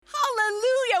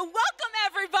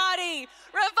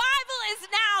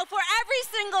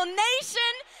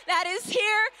that is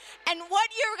here. And what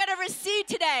you're going to receive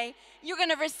today, you're going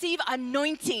to receive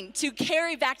anointing to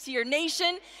carry back to your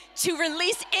nation, to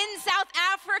release in South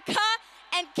Africa,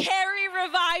 and carry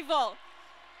revival.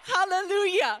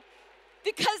 Hallelujah.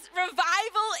 Because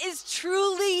revival is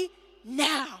truly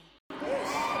now.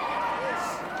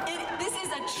 This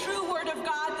is a true word of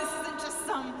God. This isn't just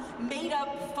some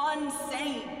made-up fun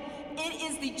saying. It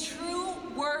is the true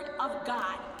word of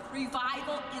God.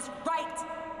 Revival is right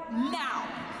now.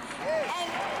 And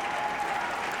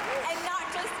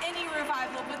not just any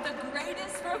revival, but the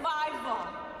greatest revival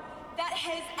that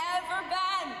has ever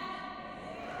been.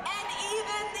 And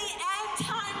even the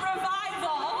end-time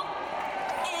revival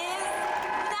is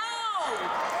now.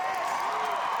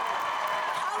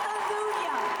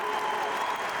 Hallelujah.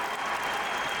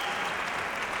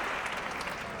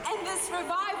 And this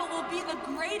revival will be the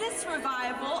greatest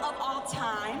revival of all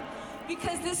time,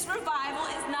 because this revival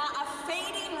is not a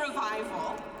fading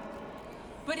revival,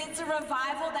 but it's a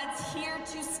revival that's here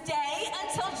to stay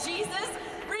until Jesus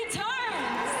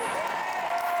returns.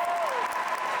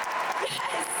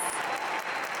 Yes.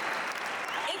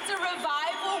 It's a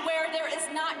revival where there is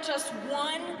not just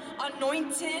one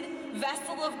anointed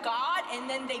vessel of God and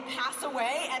then they pass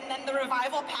away and then the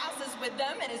revival passes with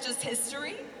them and it's just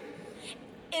history.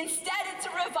 Instead, it's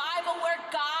a revival where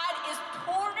God is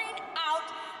pouring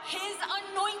out his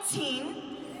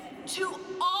anointing to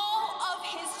all of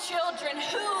his children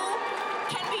who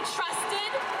can be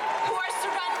trusted, who are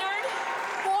surrendered,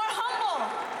 who are humble.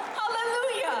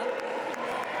 Hallelujah.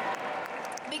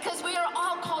 Because we are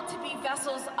all called to be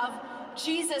vessels of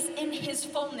Jesus in his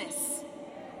fullness,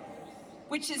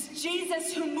 which is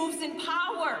Jesus who moves in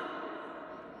power.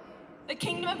 The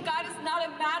kingdom of God is not a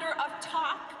matter of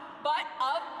talk, but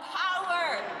of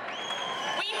power.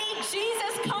 We need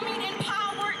Jesus coming in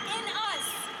power in us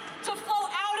to flow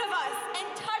out of us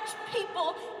and touch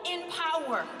people in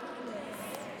power.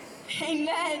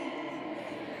 Amen.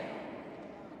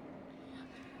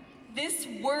 This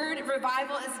word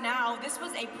revival is now. This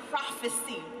was a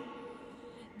prophecy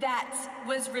that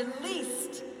was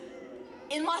released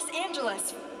in Los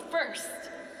Angeles first.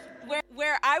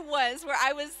 Where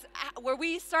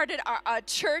we started a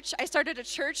church. I started a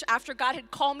church after God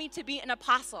had called me to be an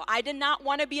apostle. I did not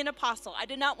want to be an apostle. I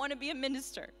did not want to be a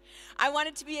minister. I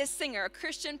wanted to be a singer, a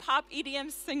Christian pop EDM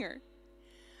singer.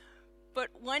 But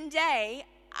one day,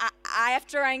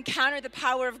 after I encountered the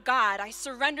power of God, I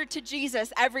surrendered to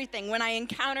Jesus everything when I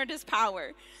encountered his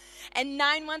power. And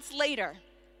 9 months later,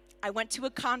 I went to a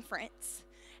conference,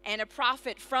 and a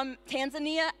prophet from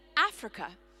Tanzania,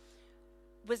 Africa,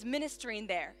 was ministering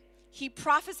there. He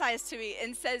prophesies to me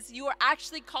and says, you are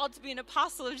actually called to be an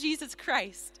apostle of Jesus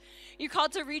Christ. You're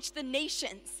called to reach the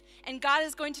nations, and God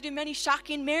is going to do many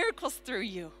shocking miracles through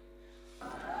you.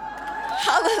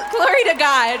 Glory to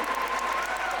God.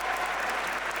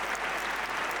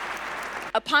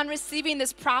 Upon receiving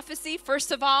this prophecy,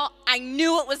 first of all, I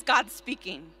knew it was God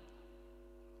speaking.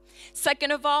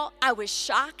 Second of all, I was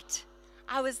shocked.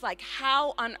 I was like,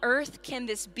 how on earth can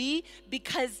this be?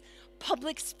 Because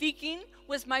public speaking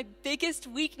was my biggest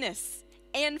weakness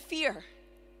and fear,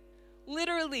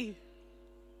 literally.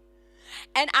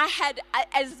 And I had,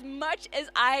 as much as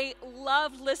I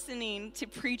love listening to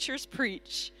preachers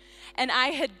preach, and I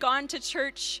had gone to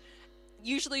church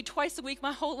usually twice a week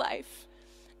my whole life,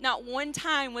 not one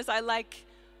time was I like,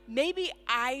 maybe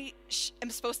I am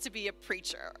supposed to be a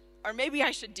preacher, or maybe I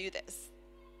should do this.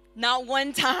 Not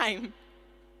one time.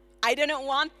 I didn't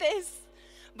want this,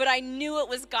 but I knew it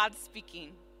was God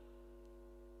speaking.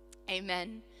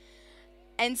 Amen.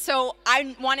 And so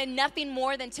I wanted nothing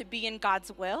more than to be in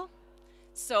God's will.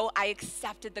 So I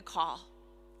accepted the call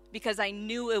because I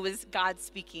knew it was God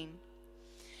speaking.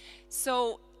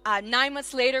 So 9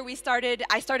 months later,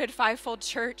 I started Fivefold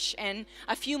Church, and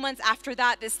a few months after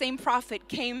that, this same prophet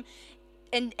came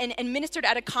and ministered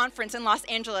at a conference in Los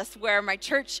Angeles where my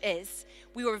church is.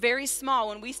 We were very small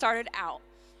when we started out,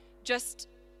 just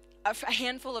a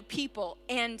handful of people,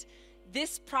 and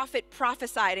this prophet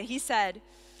prophesied, and he said,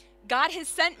 God has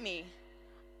sent me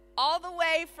all the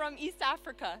way from East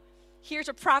Africa here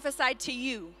to prophesy to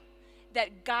you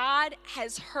that God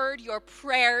has heard your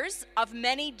prayers of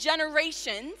many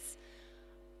generations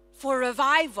for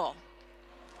revival.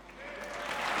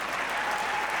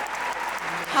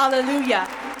 Hallelujah.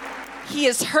 He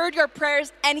has heard your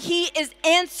prayers and he is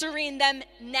answering them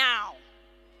now.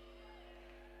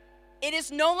 It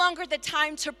is no longer the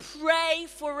time to pray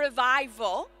for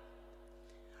revival.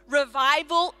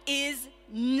 Revival is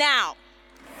now.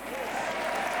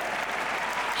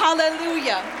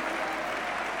 Hallelujah.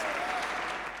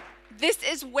 This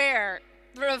is where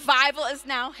the revival is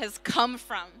now has come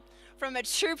from from a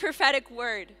true prophetic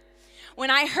word.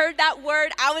 When I heard that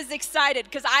word, I was excited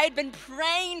because I had been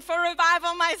praying for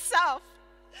revival myself.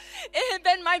 It had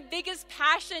been my biggest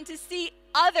passion to see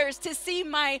others, to see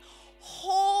my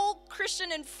whole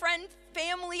Christian and friend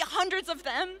family, hundreds of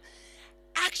them,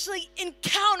 actually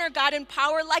encounter God in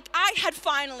power like I had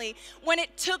finally, when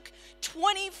it took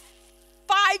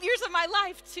 25 years of my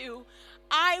life to.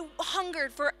 I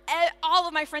hungered for all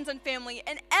of my friends and family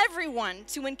and everyone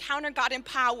to encounter God in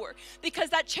power, because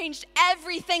that changed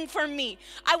everything for me.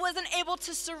 I wasn't able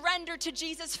to surrender to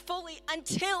Jesus fully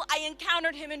until I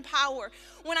encountered him in power.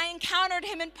 When I encountered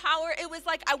him in power, it was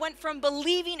like I went from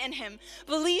believing in him,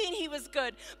 believing he was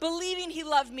good, believing he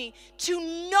loved me, to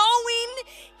knowing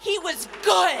he was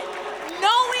good,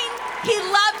 knowing he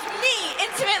loved me,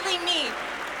 intimately me,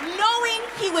 knowing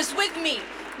he was with me,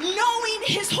 knowing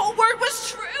his whole word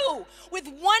was true, with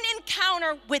one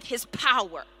encounter with his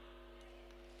power.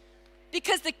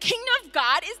 Because the kingdom of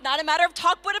God is not a matter of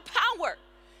talk, but of power.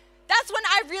 That's when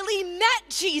I really met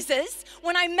Jesus,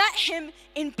 when I met him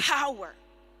in power.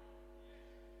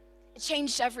 It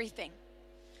changed everything.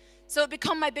 So it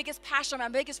became my biggest passion, my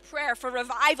biggest prayer for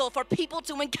revival, for people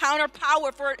to encounter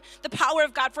power, for the power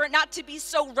of God, for it not to be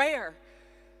so rare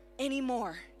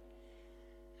anymore.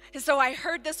 And so I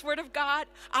heard this word of God,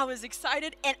 I was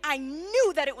excited, and I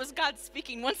knew that it was God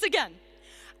speaking. Once again,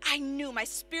 I knew, my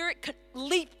spirit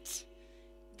leaped.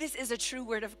 This is a true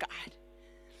word of God.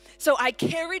 So I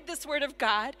carried this word of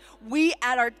God. We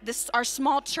at our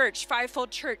small church,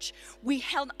 fivefold church, we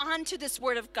held on to this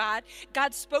word of God.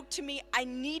 God spoke to me, I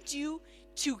need you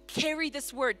to carry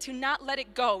this word, to not let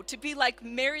it go, to be like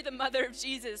Mary, the mother of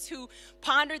Jesus, who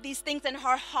pondered these things in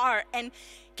her heart and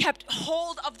kept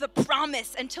hold of the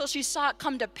promise until she saw it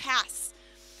come to pass.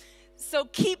 So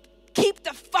keep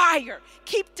the fire,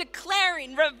 keep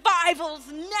declaring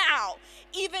revivals now,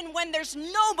 even when there's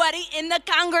nobody in the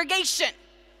congregation.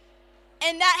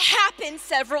 And that happened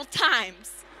several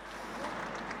times.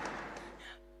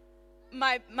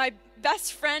 My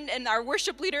best friend and our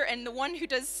worship leader and the one who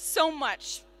does so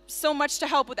much to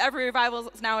help with every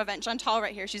Revivals Now event, Chantal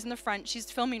right here, she's in the front,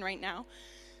 she's filming right now.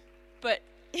 But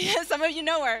yeah, some of you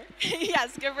know her.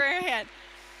 Yes, give her a hand.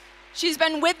 She's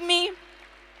been with me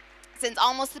since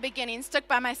almost the beginning, stuck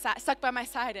by my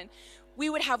side, and we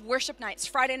would have worship nights,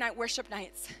 Friday night worship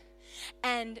nights,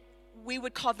 and we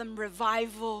would call them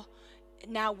Revival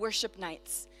Now worship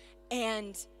nights.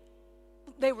 And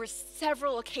there were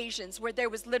several occasions where there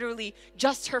was literally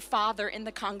just her father in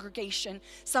the congregation,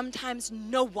 sometimes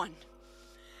no one.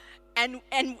 And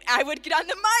I would get on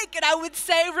the mic and I would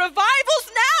say,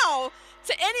 revivals now,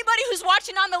 to anybody who's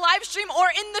watching on the live stream or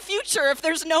in the future if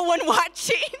there's no one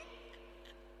watching.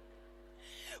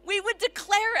 We would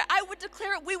declare it. I would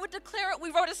declare it. We would declare it.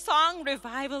 We wrote a song,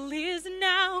 Revival is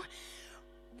Now.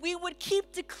 We would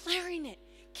keep declaring it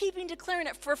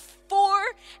for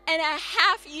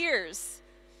 4.5 years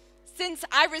since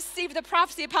I received the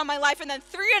prophecy upon my life, and then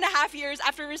 3.5 years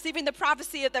after receiving the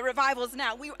prophecy of the revivals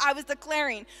now. I was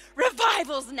declaring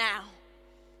revivals now.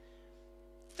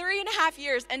 3.5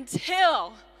 years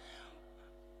until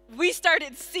we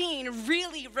started seeing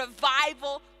really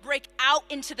revival break out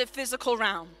into the physical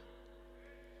realm.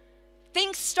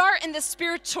 Things start in the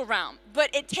spiritual realm,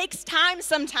 but it takes time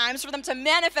sometimes for them to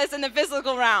manifest in the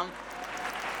physical realm.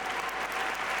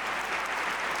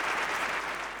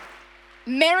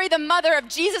 Mary, the mother of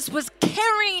Jesus, was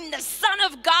carrying the Son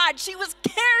of God. She was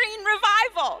carrying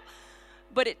revival.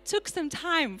 But it took some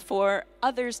time for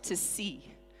others to see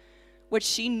what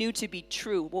she knew to be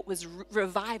true, what was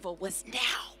revival was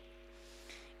now.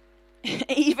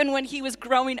 Even when he was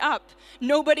growing up,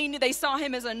 nobody knew. They saw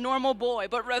him as a normal boy,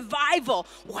 but revival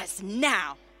was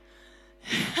now.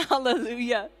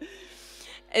 Hallelujah.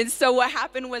 And so what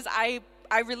happened was I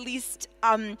released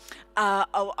a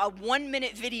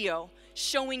 1-minute video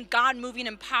showing God moving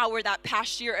in power that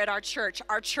past year at our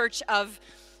church of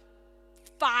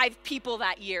 5 people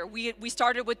that year. We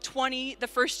started with 20 the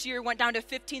first year, went down to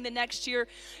 15 the next year,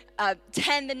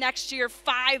 10 the next year,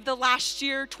 5 the last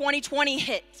year, 2020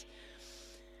 hit.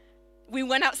 We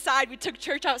went outside, we took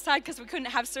church outside because we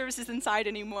couldn't have services inside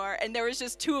anymore, and there was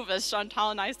just 2 of us,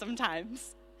 Chantal and I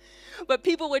sometimes. But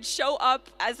people would show up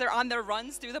as they're on their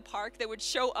runs through the park. They would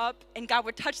show up and God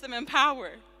would touch them in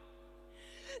power.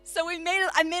 So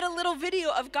I made a little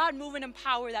video of God moving in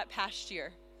power that past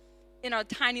year in our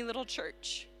tiny little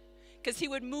church, because he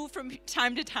would move from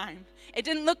time to time. It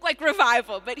didn't look like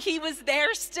revival, but he was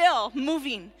there still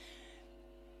moving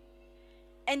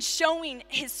and showing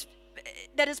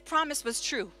that his promise was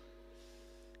true.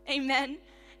 Amen.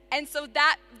 And so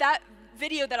that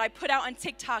video that I put out on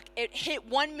TikTok, it hit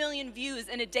 1 million views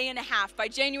in a day and a half by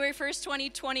January 1st,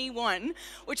 2021,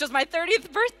 which was my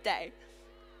 30th birthday.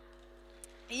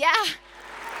 Yeah.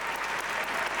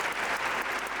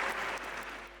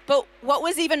 But what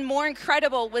was even more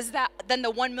incredible was that than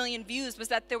the 1 million views was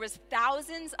that there was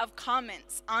thousands of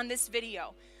comments on this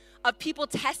video of people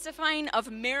testifying of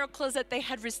miracles that they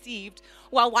had received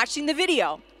while watching the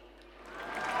video.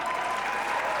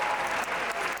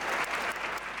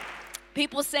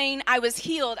 People saying, I was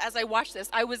healed as I watched this.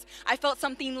 I felt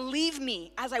something leave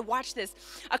me as I watched this.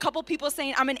 A couple people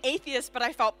saying, I'm an atheist, but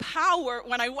I felt power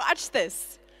when I watched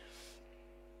this.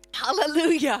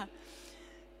 Hallelujah.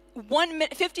 1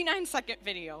 minute, 59-second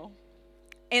video.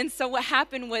 And so what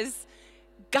happened was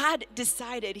God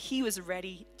decided he was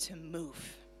ready to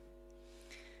move.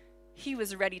 He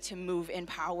was ready to move in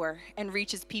power and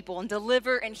reach his people and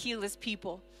deliver and heal his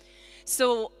people.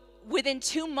 So within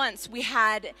 2 months,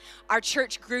 our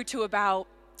church grew to about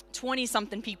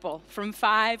 20-something people, from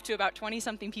 5 to about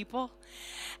 20-something people.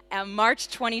 March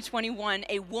 2021,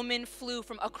 a woman flew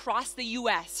from across the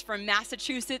U.S., from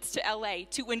Massachusetts to L.A.,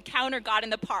 to encounter God in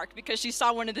the park because she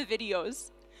saw one of the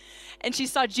videos. And she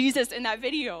saw Jesus in that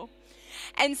video.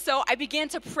 And so I began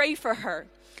to pray for her.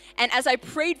 And as I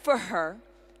prayed for her,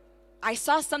 I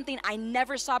saw something I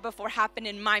never saw before happen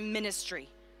in my ministry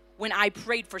when I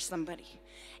prayed for somebody.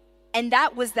 And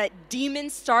that was that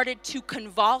demons started to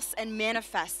convulse and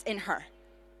manifest in her.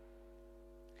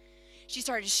 She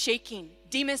started shaking.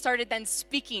 Demons started then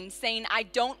speaking, saying, I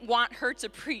don't want her to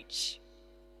preach.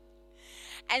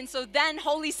 And so then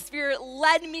Holy Spirit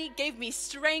led me, gave me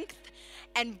strength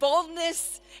and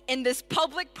boldness in this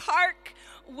public park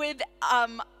with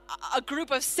a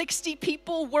group of 60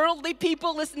 people, worldly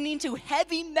people, listening to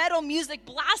heavy metal music,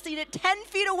 blasting it 10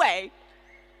 feet away.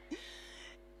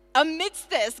 Amidst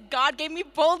this, God gave me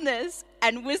boldness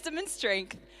and wisdom and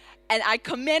strength, and I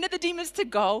commanded the demons to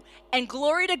go, and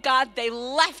glory to God, they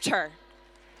left her.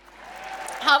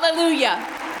 Hallelujah.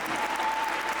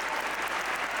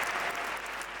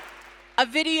 A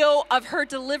video of her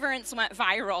deliverance went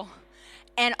viral,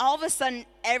 and all of a sudden,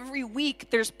 every week,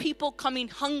 there's people coming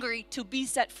hungry to be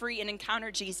set free and encounter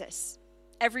Jesus.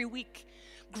 Every week,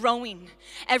 growing.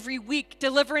 Every week,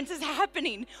 deliverance is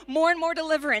happening. More and more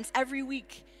deliverance every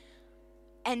week.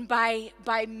 And by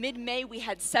mid-May, we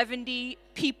had 70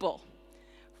 people.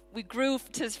 We grew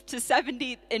to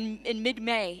 70 in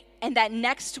mid-May. And that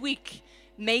next week,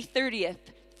 May 30th,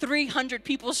 300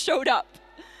 people showed up.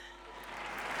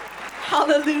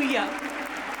 Hallelujah.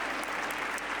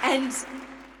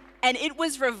 And it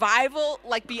was revival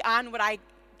like beyond what I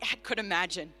could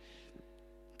imagine.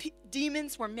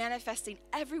 Demons were manifesting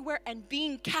everywhere and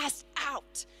being cast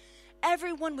out.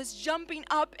 Everyone was jumping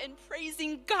up and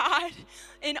praising God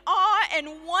in awe and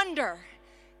wonder.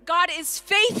 God is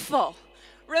faithful.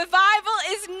 Revival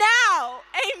is now.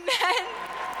 Amen.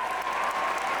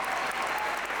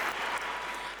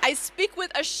 I speak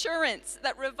with assurance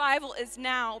that revival is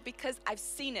now because I've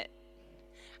seen it.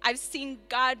 I've seen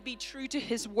God be true to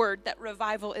his word that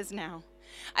revival is now.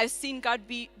 I've seen God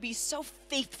be so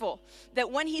faithful that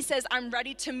when he says, I'm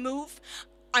ready to move,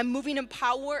 I'm moving in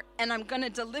power and I'm going to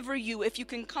deliver you if you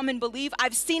can come and believe.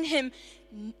 I've seen him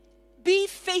be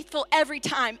faithful every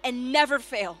time and never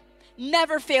fail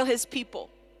his people.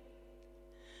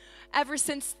 Ever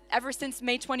since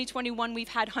May 2021, we've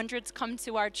had hundreds come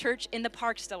to our church in the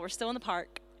park still. We're still in the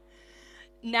park.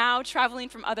 Now traveling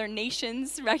from other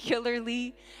nations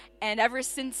regularly. And ever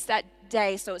since that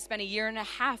day, so it's been a year and a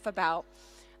half about,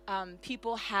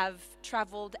 people have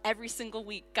traveled every single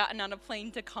week, gotten on a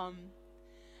plane to come.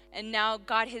 And now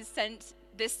God has sent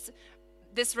this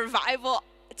revival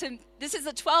to, this is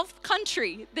the 12th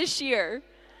country this year.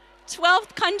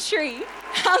 12th country.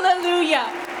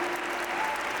 Hallelujah.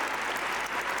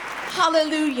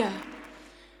 Hallelujah.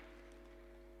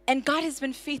 And God has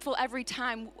been faithful every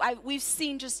time. We've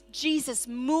seen just Jesus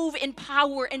move in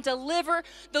power and deliver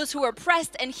those who are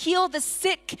oppressed and heal the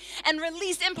sick and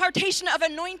release impartation of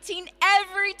anointing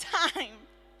every time.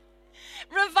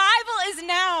 Revival is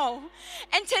now.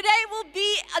 And today will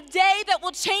be a day that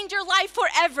will change your life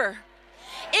forever.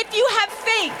 If you have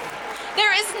faith,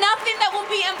 there is nothing that will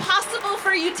be impossible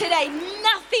for you today.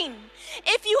 Nothing.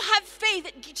 If you have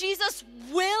faith, Jesus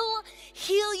will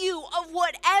heal you of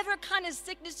whatever kind of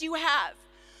sickness you have.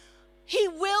 He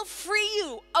will free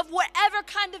you of whatever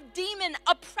kind of demon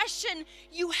oppression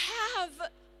you have.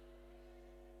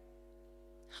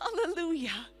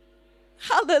 Hallelujah.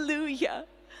 Hallelujah.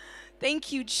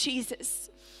 Thank you, Jesus.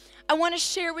 I want to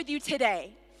share with you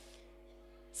today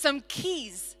some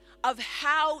keys of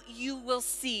how you will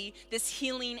see this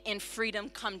healing and freedom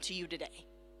come to you today.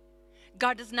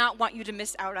 God does not want you to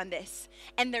miss out on this.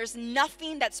 And there's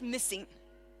nothing that's missing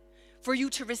for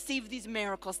you to receive these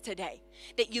miracles today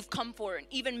that you've come for, and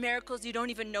even miracles you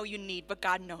don't even know you need, but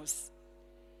God knows.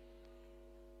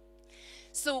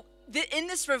 So in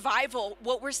this revival,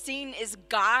 what we're seeing is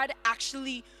God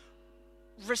actually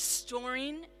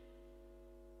restoring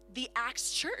the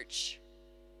Acts church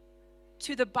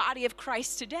to the body of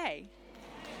Christ today.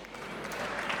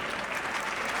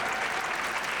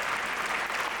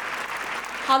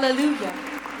 Hallelujah.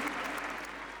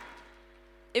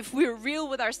 If we're real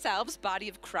with ourselves, body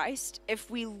of Christ, if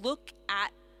we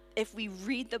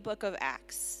read the book of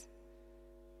Acts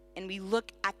and we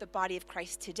look at the body of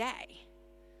Christ today,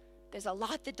 there's a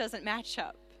lot that doesn't match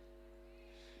up.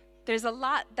 There's a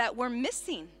lot that we're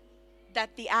missing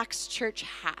that the Acts church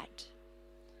had.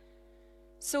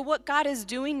 So what God is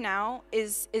doing now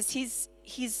is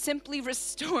he's simply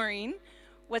restoring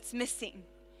what's missing.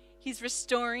 He's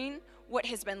restoring what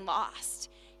has been lost.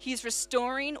 He's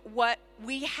restoring what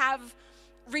we have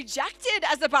rejected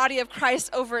as the body of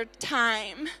Christ over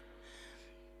time.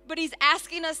 But he's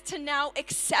asking us to now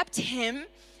accept him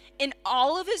in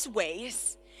all of his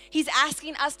ways. He's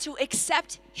asking us to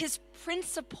accept his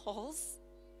principles.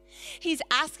 He's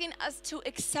asking us to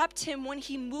accept him when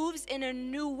he moves in a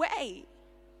new way.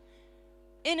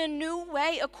 In a new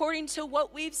way according to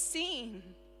what we've seen.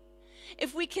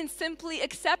 If we can simply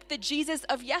accept the Jesus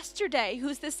of yesterday,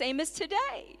 who's the same as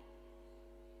today.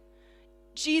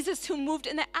 Jesus who moved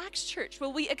in the Acts church,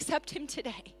 will we accept him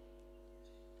today?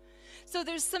 So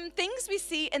there's some things we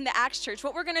see in the Acts church.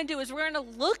 What we're going to do is we're going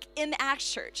to look in the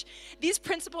Acts church. These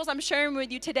principles I'm sharing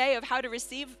with you today of how to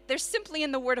receive, they're simply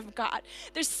in the Word of God.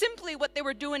 They're simply what they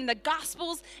were doing in the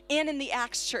Gospels and in the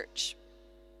Acts church.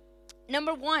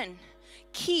 Number one,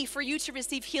 key for you to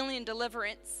receive healing and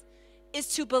deliverance is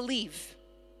to believe,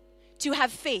 to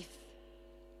have faith.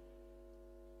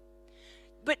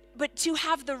 But to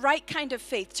have the right kind of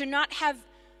faith, to not have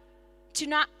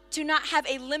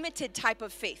a limited type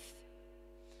of faith,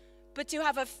 but to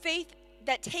have a faith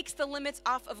that takes the limits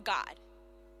off of God,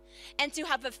 and to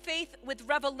have a faith with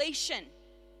revelation.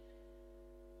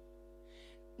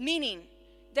 Meaning,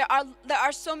 there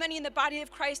are so many in the body of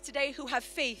Christ today who have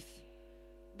faith,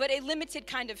 but a limited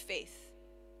kind of faith.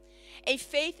 A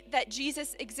faith that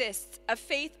Jesus exists, a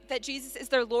faith that Jesus is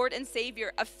their Lord and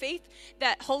Savior, a faith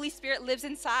that Holy Spirit lives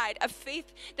inside, a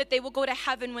faith that they will go to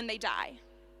heaven when they die.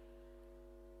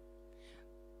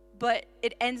 But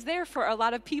it ends there for a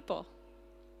lot of people.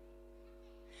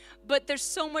 But there's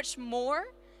so much more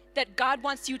that God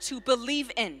wants you to believe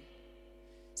in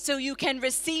so you can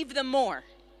receive the more.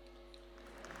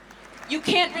 You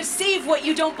can't receive what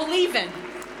you don't believe in.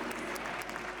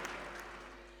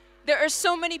 There are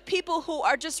so many people who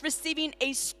are just receiving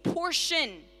a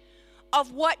portion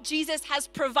of what Jesus has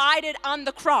provided on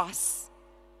the cross.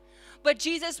 But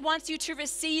Jesus wants you to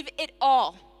receive it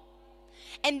all.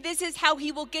 And this is how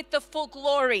he will get the full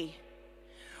glory.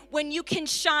 When you can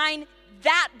shine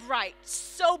that bright,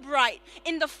 so bright,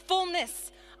 in the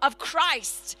fullness of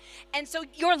Christ. And so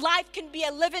your life can be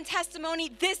a living testimony.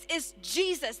 This is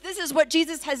Jesus. This is what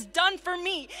Jesus has done for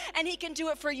me. And he can do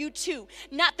it for you too.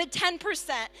 Not the 10%.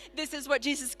 This is what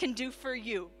Jesus can do for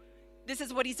you. This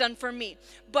is what he's done for me.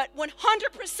 But 100%,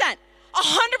 100%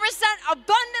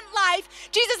 abundant life,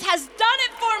 Jesus has done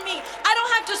it for me. I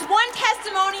don't have just one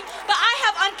testimony, but I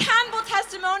have uncountable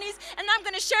testimonies, and I'm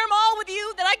going to share them all with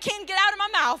you that I can't get out of my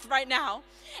mouth right now.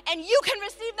 And you can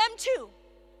receive them too.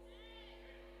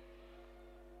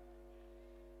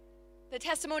 The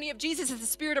testimony of Jesus is the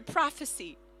spirit of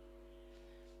prophecy.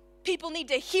 People need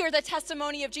to hear the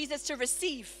testimony of Jesus to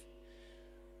receive.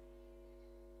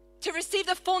 To receive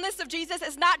the fullness of Jesus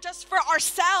is not just for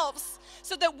ourselves,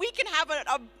 so that we can have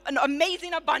an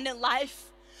amazing, abundant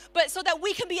life, but so that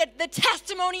we can be the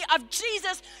testimony of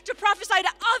Jesus to prophesy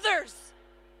to others.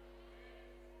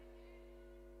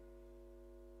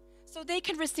 So they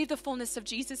can receive the fullness of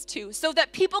Jesus too, so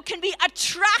that people can be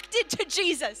attracted to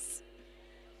Jesus.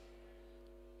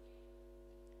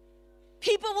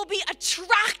 People will be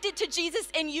attracted to Jesus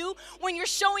in you when you're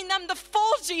showing them the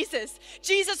full Jesus.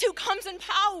 Jesus who comes in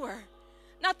power,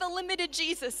 not the limited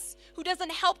Jesus who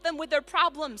doesn't help them with their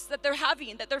problems that they're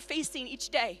having, that they're facing each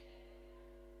day.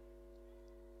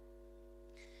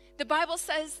 The Bible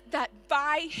says that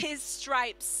by his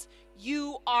stripes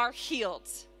you are healed.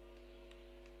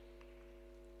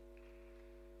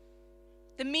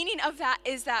 The meaning of that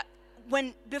is that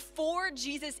before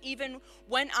Jesus even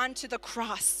went onto the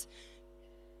cross,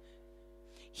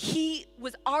 he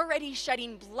was already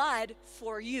shedding blood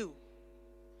for you.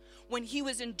 When he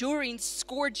was enduring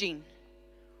scourging,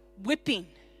 whipping,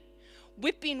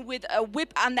 whipping with a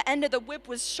whip. On the end of the whip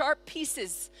was sharp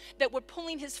pieces that were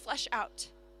pulling his flesh out.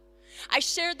 I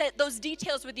shared those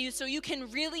details with you so you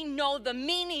can really know the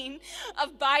meaning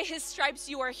of by his stripes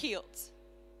you are healed.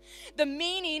 The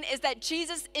meaning is that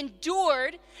Jesus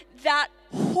endured that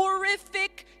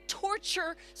horrific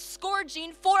torture,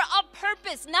 scourging for a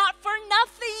purpose, not for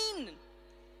nothing.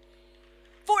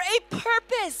 For a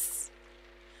purpose.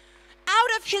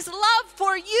 Out of his love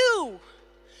for you.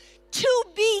 To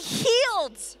be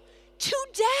healed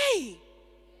today.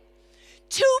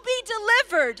 To be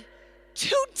delivered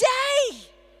today.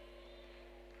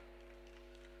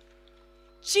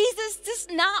 Jesus does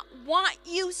not want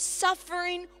you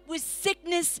suffering with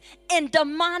sickness and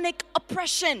demonic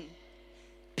oppression.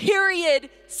 Period.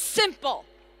 Simple.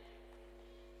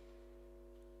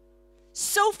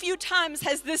 So few times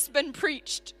has this been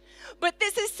preached, but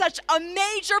this is such a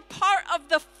major part of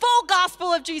the full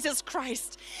gospel of Jesus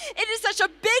Christ. It is such a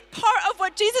big part of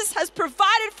what Jesus has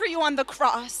provided for you on the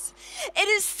cross. It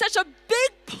is such a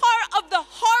big part of the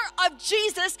heart of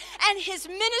Jesus and his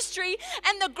ministry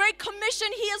and the great commission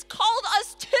he has called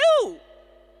us to.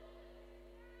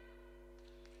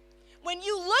 When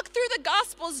you look through the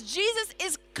Gospels, Jesus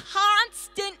is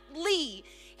constantly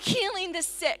healing the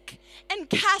sick and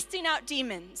casting out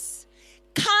demons.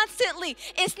 Constantly.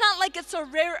 It's not like it's a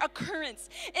rare occurrence.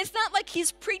 It's not like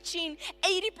he's preaching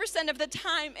 80% of the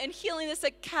time and healing the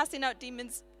sick, casting out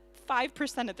demons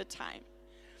 5% of the time.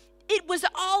 It was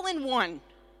all in one.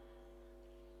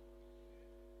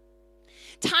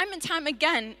 Time and time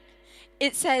again,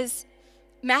 it says,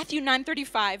 Matthew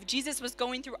 9:35, Jesus was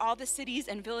going through all the cities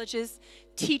and villages,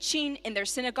 teaching in their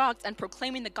synagogues and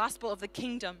proclaiming the gospel of the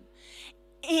kingdom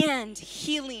and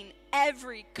healing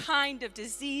every kind of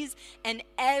disease and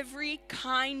every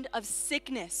kind of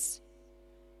sickness.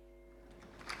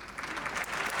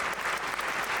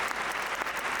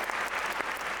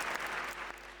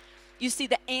 You see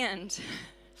the and.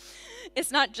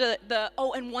 It's not just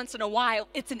and once in a while,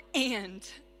 it's an and.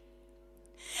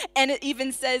 And it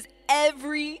even says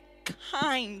every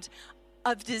kind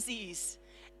of disease,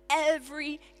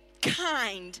 every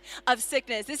kind of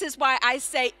sickness. This is why I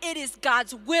say it is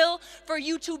God's will for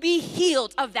you to be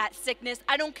healed of that sickness.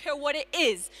 I don't care what it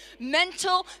is,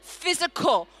 mental,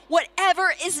 physical,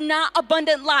 whatever is not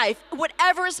abundant life,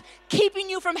 whatever's keeping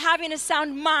you from having a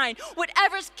sound mind,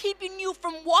 whatever's keeping you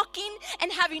from walking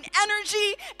and having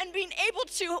energy and being able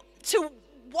to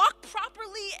walk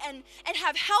properly and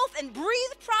have health and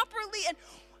breathe properly. And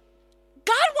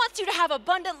God wants you to have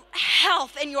abundant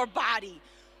health in your body,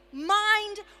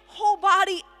 mind, whole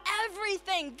body,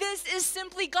 everything. This is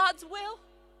simply God's will.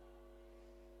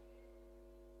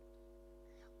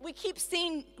 We keep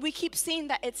seeing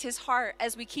that it's his heart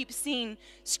as we keep seeing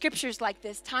scriptures like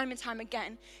this time and time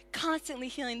again, constantly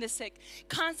healing the sick,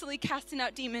 constantly casting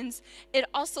out demons. It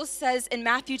also says in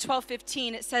Matthew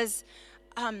 12:15, it says,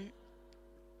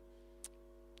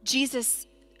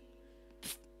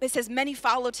 it says many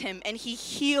followed him and he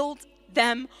healed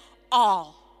them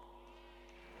all.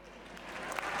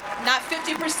 Not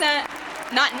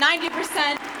 50%, not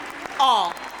 90%,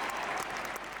 all.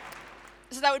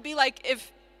 So that would be like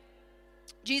if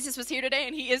Jesus was here today,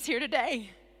 and he is here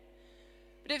today.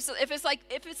 But if it's like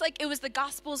it was the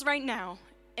Gospels right now,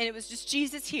 and it was just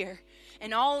Jesus here,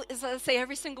 and let's say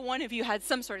every single one of you had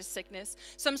some sort of sickness,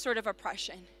 some sort of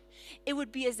oppression, it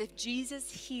would be as if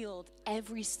Jesus healed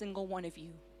every single one of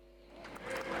you.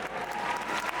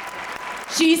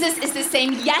 Jesus is the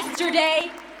same yesterday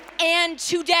and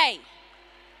today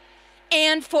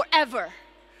and forever.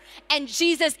 And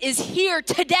Jesus is here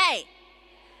today.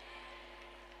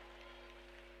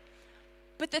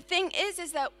 But the thing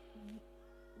is that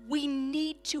we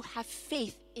need to have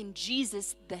faith in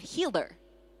Jesus the healer,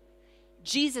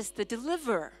 Jesus the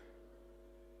deliverer,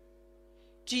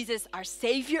 Jesus our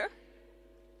Savior,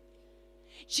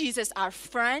 Jesus our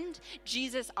friend,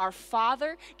 Jesus our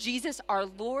Father, Jesus our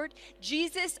Lord,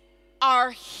 Jesus our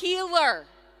healer,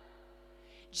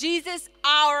 Jesus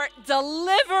our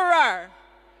deliverer.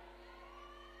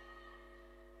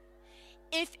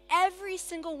 If every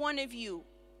single one of you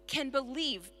can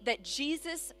believe that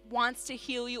Jesus wants to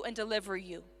heal you and deliver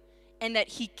you, and that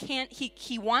he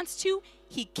wants to,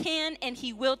 he can, and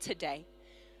he will today,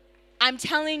 I'm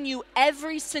telling you,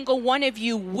 every single one of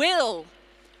you will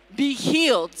be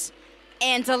healed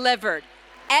and delivered.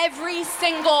 Every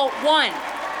single one.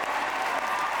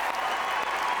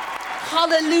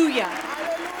 Hallelujah.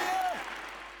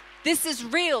 This is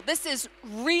real. This is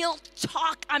real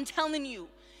talk, I'm telling you.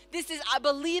 I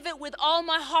believe it with all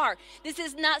my heart. This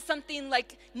is not something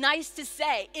like nice to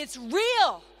say. It's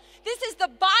real. This is the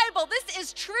Bible. This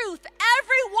is truth.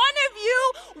 Every one of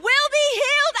you will be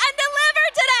healed and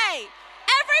delivered today.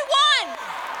 Everyone,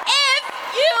 if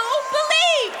you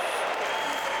believe.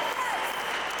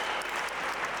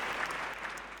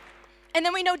 And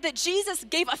then we know that Jesus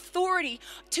gave authority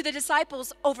to the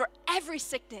disciples over every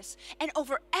sickness and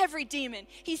over every demon.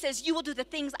 He says, you will do the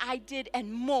things I did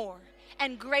and more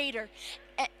and greater.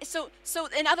 So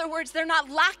in other words, they're not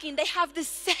lacking. They have the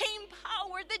same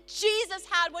power that Jesus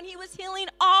had when he was healing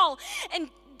all and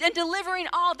delivering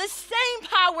all. The same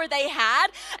power they had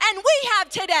and we have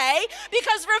today,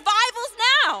 because revival's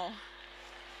now.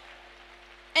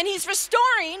 And he's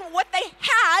restoring what they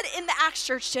had in the Acts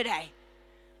church today.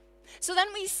 So then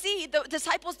we see the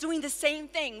disciples doing the same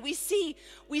thing. We see,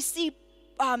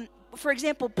 for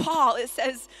example, Paul. It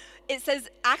says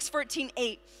Acts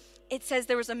 14:8. It says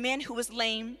there was a man who was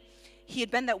lame. He had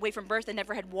been that way from birth and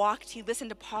never had walked. He listened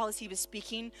to Paul as he was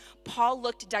speaking. Paul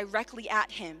looked directly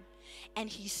at him, and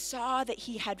he saw that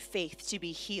he had faith to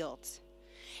be healed,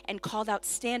 and called out,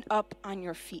 "Stand up on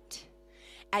your feet."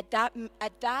 At that,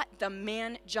 the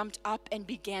man jumped up and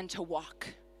began to walk.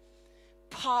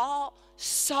 Paul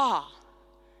saw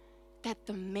that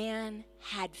the man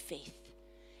had faith.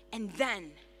 And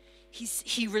then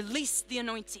he released the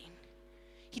anointing.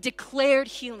 He declared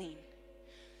healing.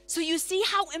 So you see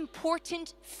how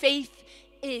important faith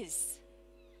is.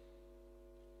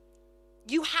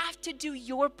 You have to do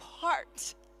your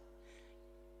part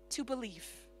to believe.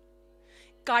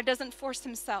 God doesn't force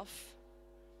himself.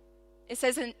 It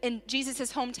says in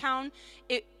Jesus' hometown,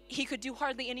 he could do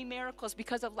hardly any miracles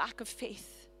because of lack of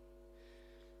faith.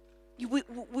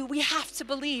 We have to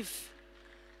believe.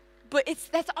 But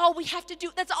that's all we have to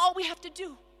do. That's all we have to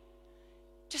do.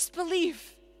 Just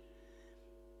believe.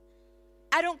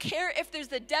 I don't care if there's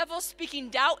the devil speaking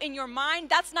doubt in your mind.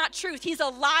 That's not truth. He's a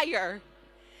liar.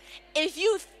 If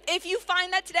you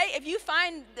find that today, if you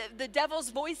find the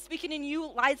devil's voice speaking in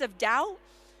you lies of doubt,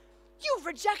 you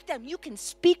reject them. You can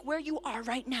speak where you are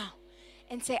right now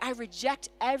and say, I reject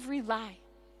every lie.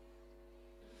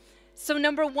 So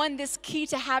number one, this key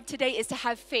to have today is to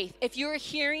have faith. If you're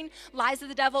hearing lies of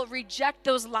the devil, reject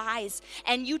those lies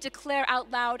and you declare out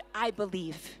loud, I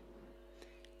believe.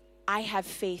 I have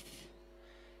faith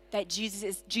that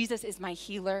Jesus is my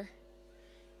healer.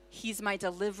 He's my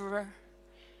deliverer,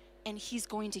 and he's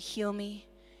going to heal me,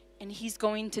 and he's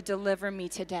going to deliver me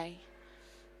today.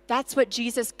 That's what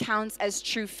Jesus counts as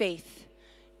true faith,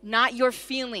 not your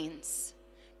feelings.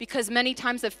 Because many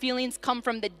times the feelings come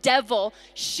from the devil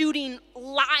shooting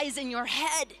lies in your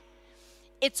head.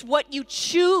 It's what you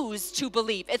choose to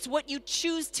believe. It's what you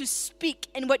choose to speak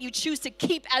and what you choose to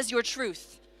keep as your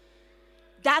truth.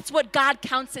 That's what God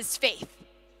counts as faith.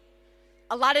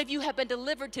 A lot of you have been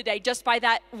delivered today just by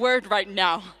that word right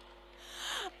now.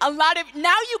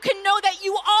 Now you can know that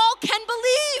you all can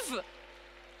believe.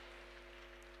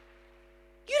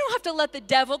 You don't have to let the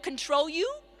devil control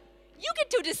you. You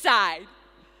get to decide.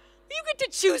 You get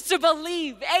to choose to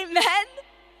believe. Amen.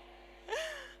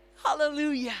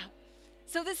 Hallelujah.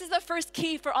 So this is the first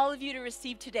key for all of you to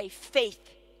receive today, faith.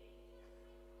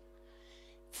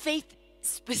 Faith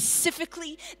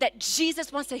specifically that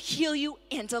Jesus wants to heal you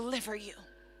and deliver you.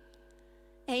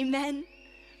 Amen.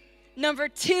 Number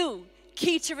two,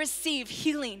 key to receive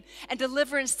healing and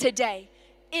deliverance today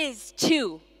is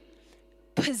to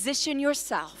position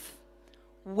yourself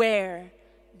where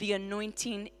the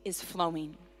anointing is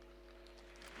flowing.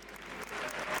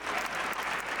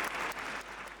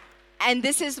 And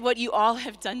this is what you all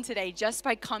have done today just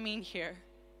by coming here.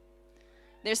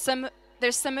 There's some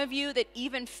of you that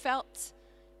even felt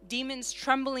demons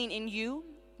trembling in you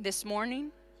this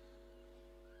morning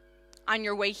on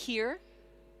your way here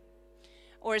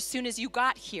or as soon as you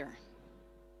got here.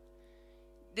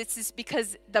 This is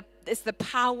because it's the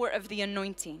power of the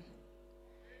anointing.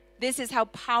 This is how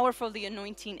powerful the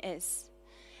anointing is.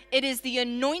 It is the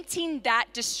anointing that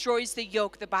destroys the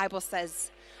yoke, the Bible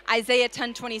says. Isaiah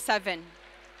 10:27.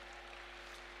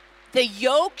 The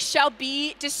yoke shall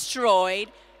be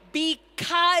destroyed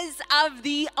because of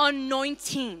the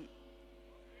anointing.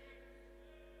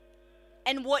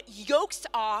 And what yokes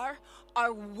are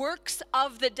works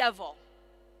of the devil.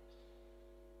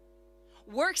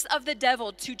 Works of the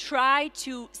devil to try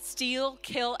to steal,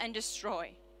 kill, and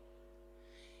destroy.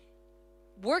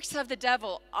 Works of the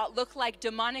devil look like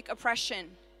demonic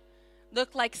oppression,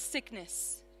 look like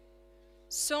sickness.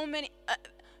 So many,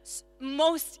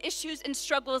 most issues and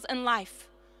struggles in life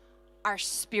are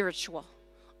spiritual,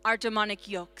 are demonic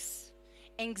yokes.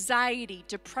 Anxiety,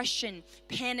 depression,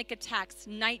 panic attacks,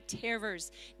 night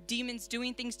terrors, demons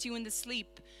doing things to you in the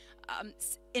sleep,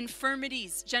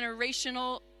 infirmities,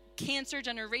 generational cancer,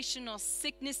 generational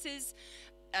sicknesses,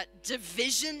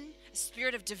 division, a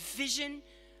spirit of division,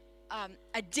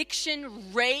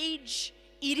 addiction, rage,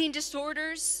 eating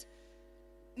disorders,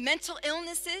 mental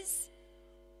illnesses.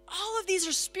 All of these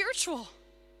are spiritual.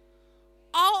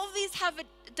 All of these have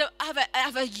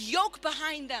a yoke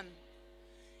behind them.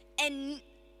 And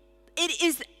it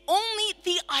is only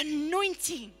the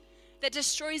anointing that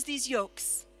destroys these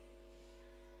yokes.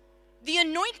 The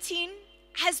anointing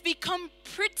has become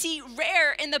pretty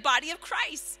rare in the body of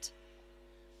Christ.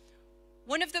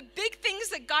 One of the big things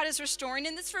that God is restoring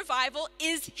in this revival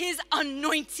is his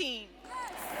anointing.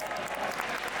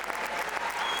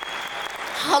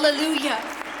 Hallelujah.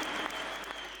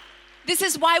 This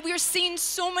is why we're seeing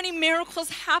so many miracles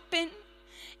happen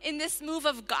in this move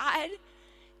of God,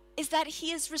 is that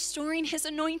he is restoring his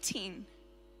anointing.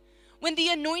 When the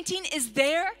anointing is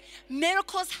there,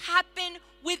 miracles happen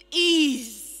with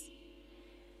ease.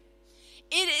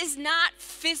 It is not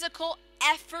physical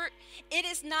effort. It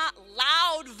is not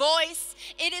loud voice.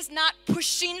 It is not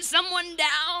pushing someone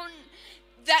down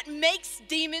that makes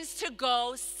demons to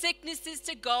go, sicknesses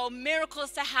to go,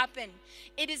 miracles to happen.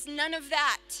 It is none of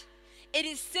that. It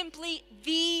is simply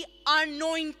the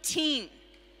anointing.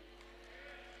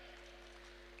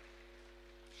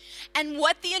 And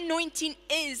what the anointing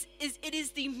is it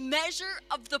is the measure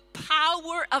of the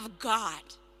power of God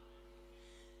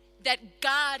that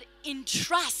God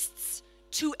entrusts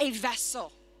to a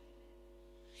vessel.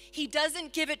 He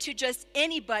doesn't give it to just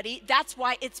anybody. That's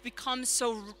why it's become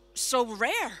so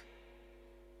rare.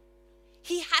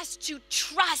 He has to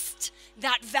trust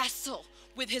that vessel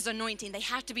with his anointing. They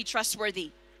have to be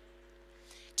trustworthy.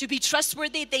 To be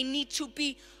trustworthy, they need to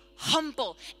be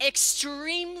humble,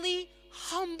 extremely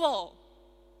humble,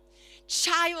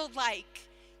 childlike,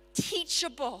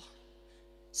 teachable,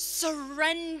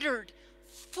 surrendered,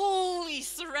 fully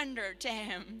surrendered to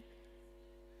him.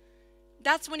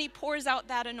 That's when he pours out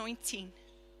that anointing.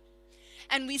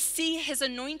 And we see his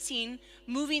anointing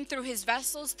moving through his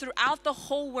vessels throughout the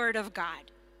whole word of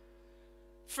God.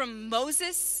 From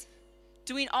Moses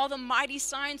doing all the mighty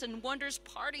signs and wonders,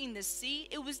 parting the sea,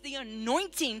 it was the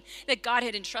anointing that God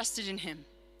had entrusted in him.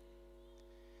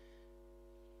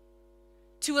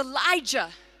 To Elijah,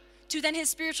 to then his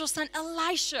spiritual son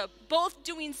Elisha, both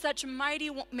doing such mighty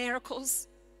miracles.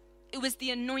 It was the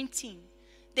anointing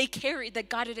they carried that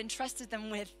God had entrusted them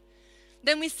with.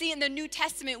 Then we see in the New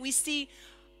Testament, we see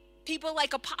people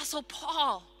like Apostle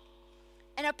Paul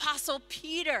and Apostle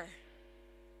Peter.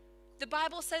 The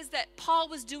Bible says that Paul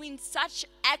was doing such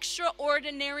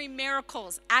extraordinary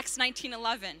miracles, Acts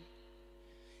 19:11.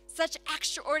 Such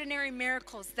extraordinary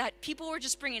miracles that people were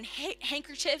just bringing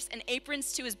handkerchiefs and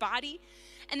aprons to his body,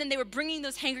 and then they were bringing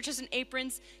those handkerchiefs and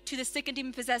aprons to the sick and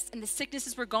demon-possessed, and the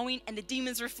sicknesses were going and the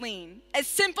demons were fleeing. As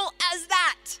simple as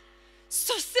that.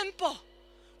 So simple.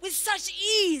 With such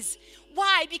ease.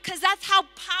 Why? Because that's how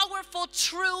powerful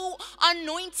true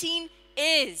anointing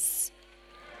is.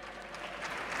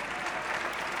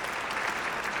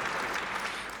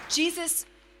 Jesus,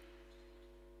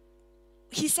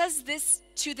 he says this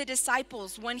to the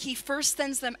disciples when he first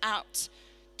sends them out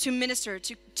to minister,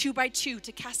 to 2 by 2,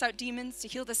 to cast out demons, to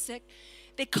heal the sick.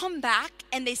 They come back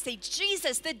and they say,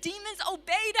 Jesus, the demons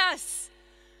obeyed us,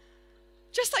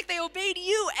 just like they obeyed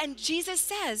you. And Jesus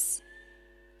says,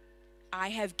 I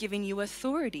have given you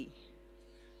authority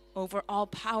over all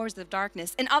powers of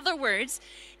darkness. In other words,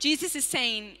 Jesus is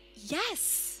saying,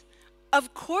 yes,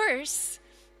 of course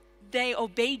they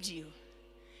obeyed you,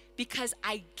 because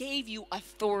I gave you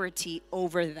authority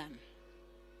over them.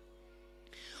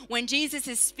 When Jesus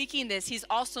is speaking this, he's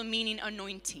also meaning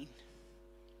anointing.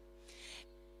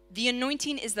 The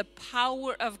anointing is the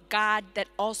power of God that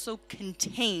also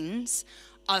contains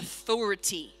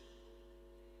authority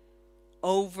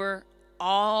over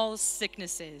all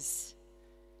sicknesses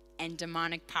and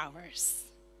demonic powers.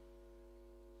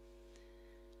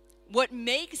 What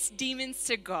makes demons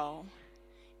to go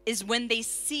is when they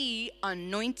see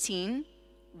anointing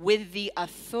with the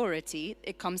authority,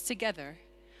 it comes together.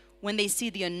 When they see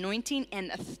the anointing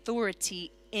and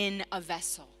authority in a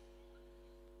vessel.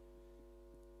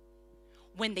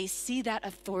 When they see that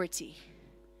authority,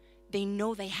 they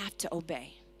know they have to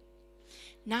obey.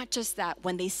 Not just that,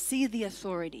 when they see the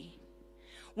authority,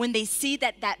 when they see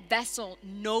that that vessel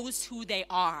knows who they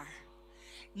are,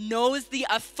 knows the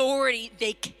authority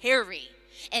they carry.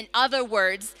 In other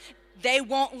words, they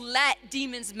won't let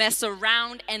demons mess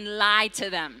around and lie to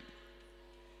them.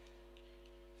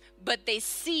 But they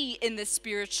see in the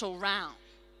spiritual realm.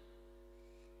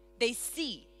 They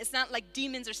see. It's not like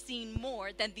demons are seeing more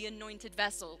than the anointed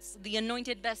vessels. The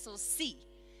anointed vessels see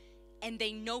and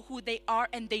they know who they are,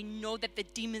 and they know that the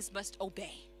demons must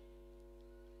obey.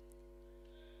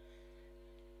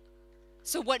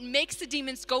 So what makes the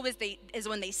demons go is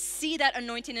when they see that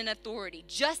anointing and authority,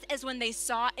 just as when they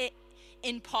saw it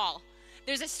in Paul.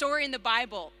 There's a story in the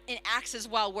Bible, in Acts as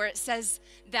well, where it says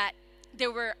that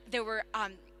there were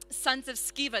sons of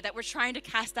Sceva that were trying to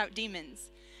cast out demons.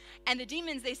 And the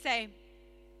demons, they say,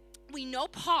 we know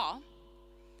Paul,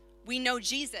 we know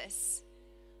Jesus,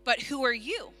 but who are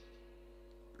you?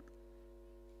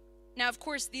 Now, of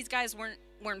course, these guys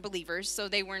weren't believers, so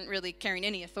they weren't really carrying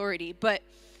any authority, but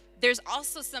there's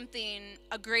also something,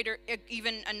 a greater,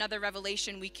 even another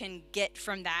revelation we can get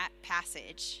from that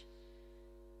passage.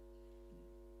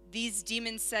 These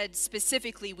demons said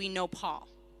specifically, we know Paul.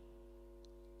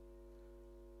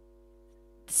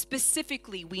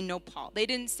 Specifically, we know Paul. They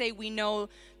didn't say we know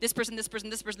this person, this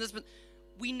person, this person, this person.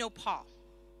 We know Paul.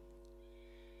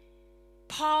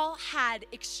 Paul had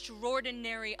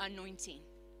extraordinary anointing,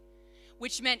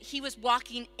 which meant he was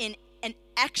walking in an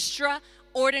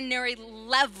extraordinary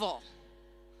level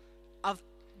of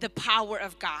the power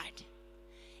of God,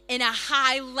 in a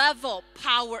high level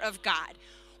power of God,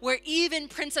 where even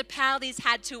principalities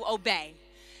had to obey.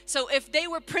 So if they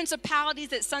were principalities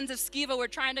that sons of Sceva were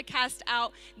trying to cast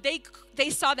out, they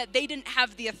saw that they didn't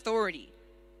have the authority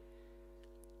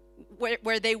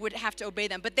where they would have to obey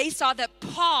them. But they saw that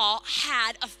Paul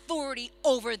had authority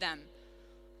over them,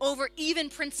 over even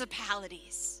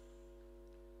principalities.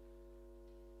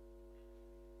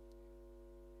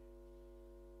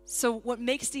 So what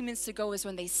makes demons to go is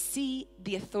when they see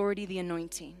the authority, the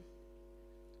anointing.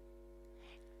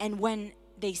 And when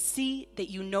they see that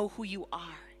you know who you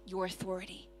are, your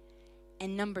authority.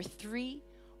 And number 3,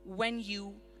 when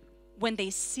they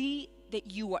see that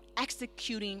you are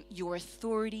executing your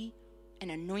authority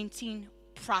and anointing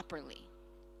properly.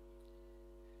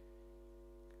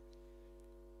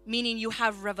 Meaning you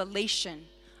have revelation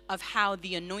of how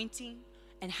the anointing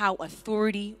and how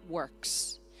authority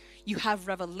works. You have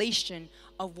revelation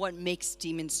of what makes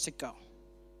demons to go.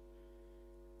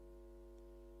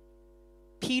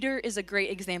 Peter is a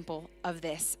great example of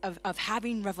this, of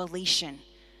having revelation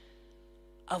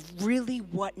of really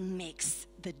what makes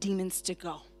the demons to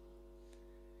go.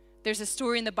 There's a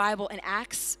story in the Bible in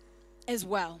Acts as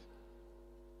well,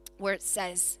 where it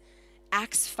says,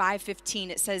 Acts 5:15,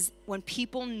 it says, when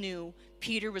people knew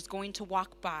Peter was going to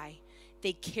walk by,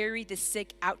 they carried the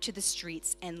sick out to the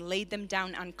streets and laid them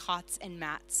down on cots and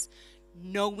mats,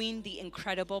 knowing the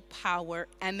incredible power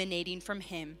emanating from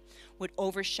him would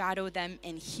overshadow them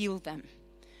and heal them.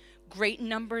 Great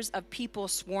numbers of people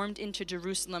swarmed into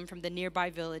Jerusalem from the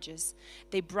nearby villages.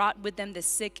 They brought with them the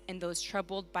sick and those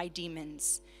troubled by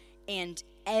demons, and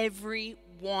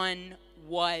everyone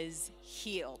was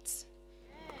healed.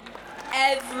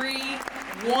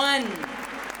 Everyone.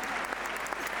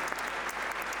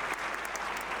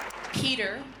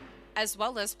 Peter, as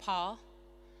well as Paul,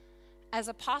 as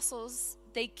apostles,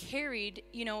 they carried,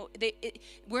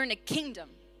 we're in a kingdom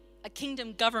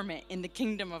government in the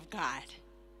kingdom of God.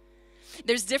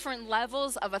 There's different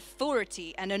levels of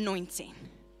authority and anointing.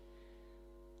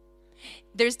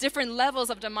 There's different levels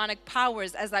of demonic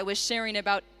powers, as I was sharing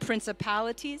about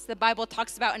principalities. The Bible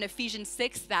talks about in Ephesians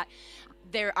 6 that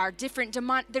there are different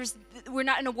we're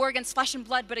not in a war against flesh and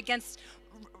blood, but against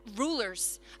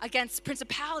rulers, against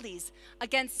principalities,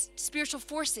 against spiritual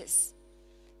forces.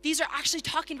 These are actually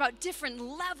talking about different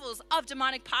levels of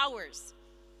demonic powers.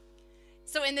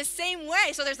 So in the same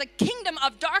way, so there's a kingdom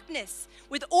of darkness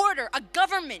with order, a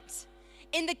government.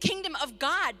 In the kingdom of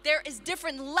God, there is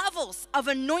different levels of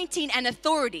anointing and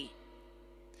authority.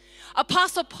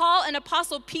 Apostle Paul and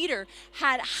Apostle Peter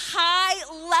had high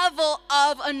level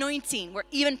of anointing where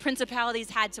even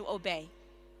principalities had to obey.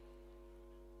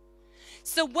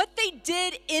 So what they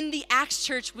did in the Acts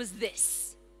church was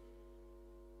this.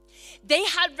 They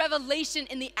had revelation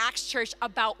in the Acts church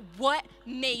about what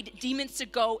made demons to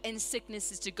go and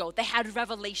sicknesses to go. They had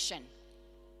revelation.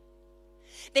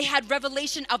 They had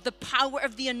revelation of the power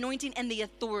of the anointing and the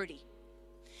authority.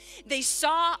 They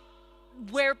saw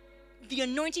where the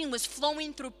anointing was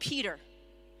flowing through Peter,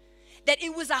 that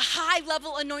it was a high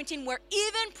level anointing where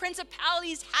even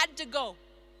principalities had to go.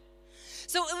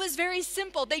 So it was very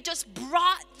simple. They just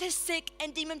brought the sick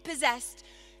and demon possessed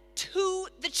to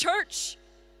the church,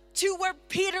 to where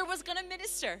Peter was going to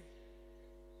minister.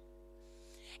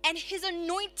 And his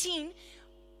anointing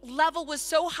level was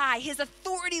so high, his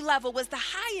authority level was the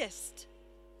highest,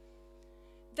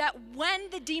 that when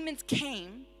the demons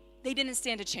came, they didn't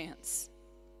stand a chance.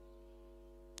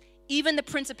 Even the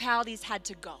principalities had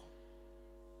to go.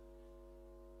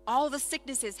 All the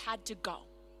sicknesses had to go.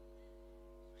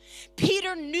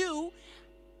 Peter knew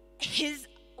his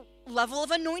level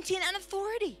of anointing and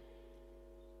authority.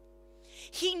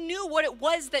 He knew what it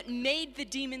was that made the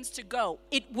demons to go.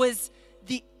 It was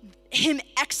him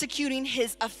executing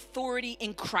his authority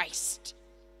in Christ.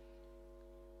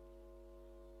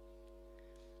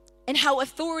 And how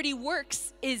authority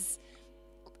works is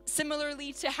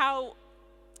similarly to how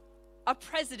a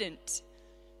president,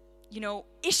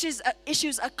 issues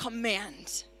a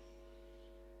command.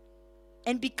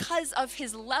 And because of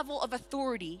his level of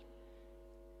authority,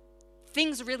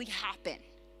 things really happen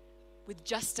with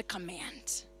just a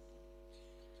command.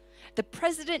 The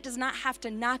president does not have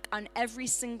to knock on every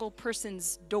single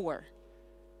person's door,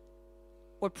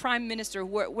 or prime minister,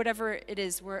 whatever it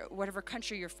is, whatever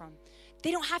country you're from. They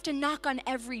don't have to knock on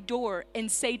every door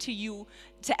and say to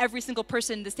every single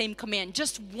person the same command.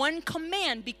 Just one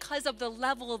command because of the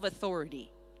level of authority.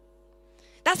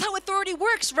 That's how authority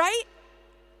works, right?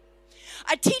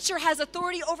 A teacher has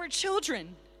authority over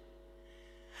children.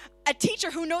 A teacher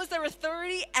who knows their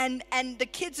authority and the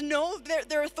kids know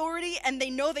their authority and they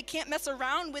know they can't mess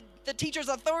around with the teacher's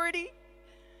authority.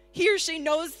 He or she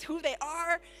knows who they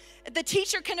are. The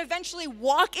teacher can eventually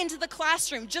walk into the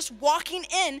classroom, just walking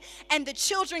in, and the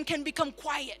children can become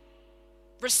quiet,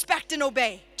 respect and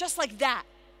obey, just like that.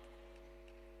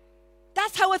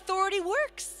 That's how authority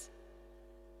works,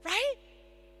 right?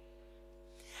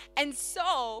 And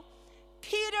so,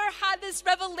 Peter had this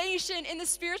revelation in the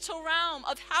spiritual realm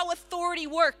of how authority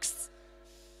works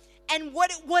and what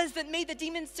it was that made the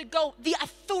demons to go, the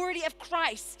authority of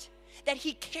Christ that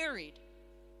he carried.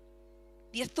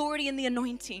 The authority and the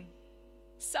anointing.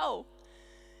 So,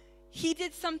 he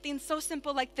did something so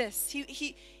simple like this.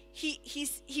 He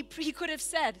could have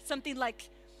said something like,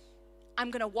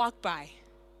 I'm going to walk by,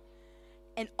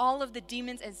 and all of the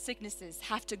demons and sicknesses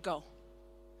have to go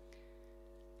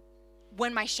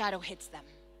when my shadow hits them.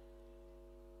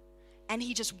 And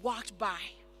he just walked by.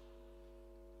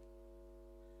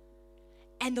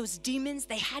 And those demons,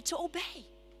 they had to obey.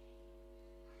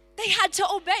 They had to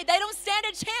obey. They don't stand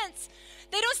a chance.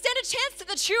 They don't stand a chance to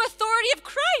the true authority of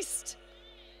Christ.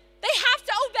 They have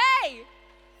to obey.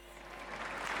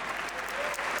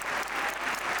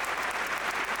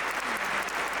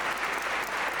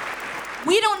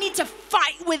 We don't need to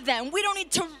fight with them. We don't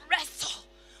need to wrestle.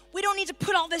 We don't need to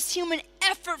put all this human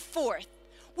effort forth.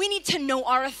 We need to know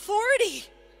our authority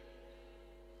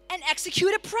and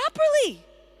execute it properly.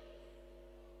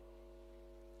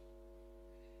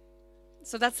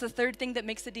 So that's the third thing that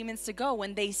makes the demons to go,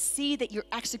 when they see that you're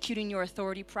executing your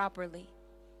authority properly.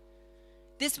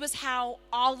 This was how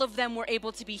all of them were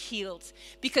able to be healed,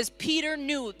 because Peter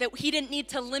knew that he didn't need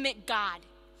to limit God.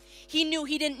 He knew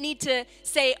he didn't need to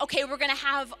say, okay, we're going to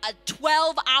have a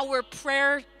 12-hour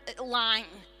prayer line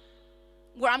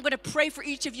where I'm going to pray for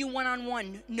each of you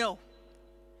one-on-one. No.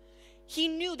 He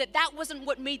knew that that wasn't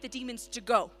what made the demons to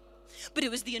go, but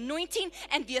it was the anointing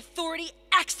and the authority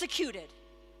executed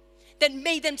that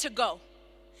made them to go.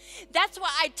 That's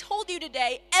why I told you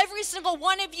today, every single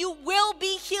one of you will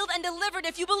be healed and delivered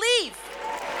if you believe.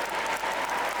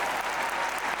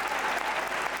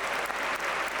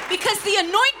 Because the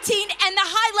anointing and the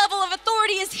high level of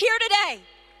authority is here today.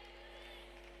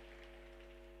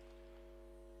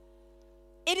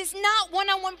 It is not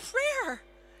one-on-one prayer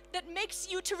that makes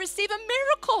you to receive a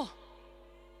miracle.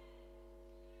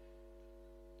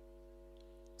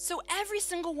 So every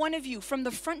single one of you, from the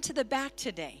front to the back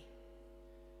today,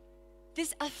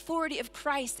 this authority of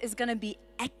Christ is going to be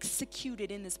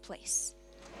executed in this place.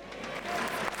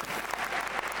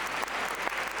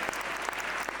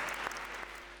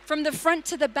 From the front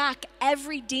to the back,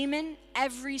 every demon,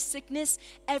 every sickness,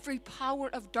 every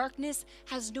power of darkness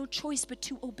has no choice but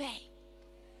to obey.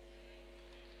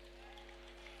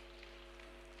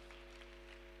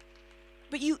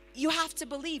 But you have to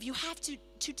believe. You have to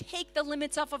take the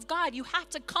limits off of God. You have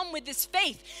to come with this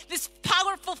faith, this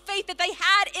powerful faith that they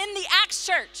had in the Acts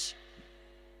church.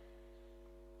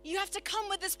 You have to come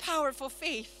with this powerful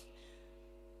faith.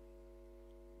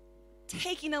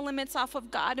 Taking the limits off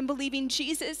of God and believing,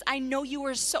 Jesus, I know you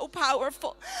are so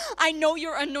powerful. I know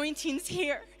your anointing's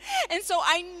here. And so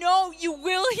I know you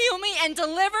will heal me and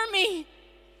deliver me.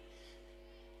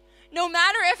 No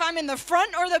matter if I'm in the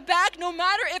front or the back, no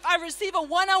matter if I receive a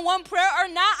one-on-one prayer or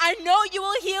not, I know you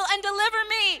will heal and deliver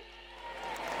me.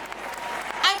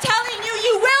 I'm telling you,